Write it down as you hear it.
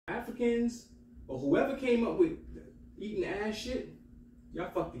Republicans or whoever came up with eating ass shit, y'all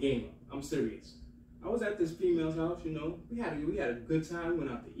fucked the game up. I'm serious. I was at this female's house, you know. We had a good time.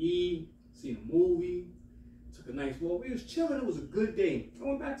 Went out to eat, seen a movie, took a nice walk. We was chilling. It was a good day. I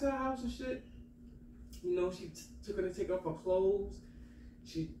went back to her house and shit. You know, she took her to take off her clothes.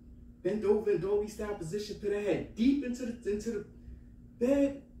 She bent over in doggy style position, put her head deep into the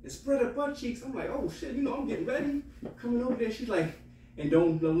bed and spread her butt cheeks. I'm like, oh shit, you know, I'm getting ready. Coming over there, she's like, and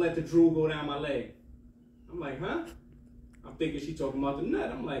don't let the drool go down my leg. I'm like, huh? I'm thinking she talking about the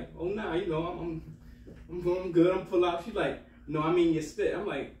nut. I'm like, oh nah, you know, I'm good. I'm pull out. She's like, no, I mean your spit. I'm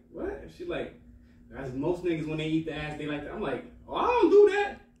like, what? She's like, as most niggas when they eat the ass, they like that. I'm like, oh, I don't do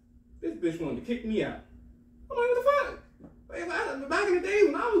that. This bitch wanted to kick me out. I'm like, what the fuck? Back in the day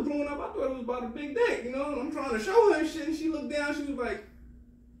when I was growing up, I thought it was about a big dick, you know? And I'm trying to show her and shit, and she looked down, she was like,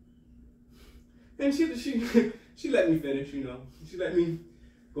 and she let me finish, you know? She let me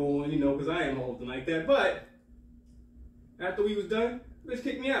go on, you know, because I am holding like that. But after we was done, bitch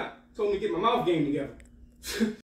kicked me out. Told me to get my mouth game together.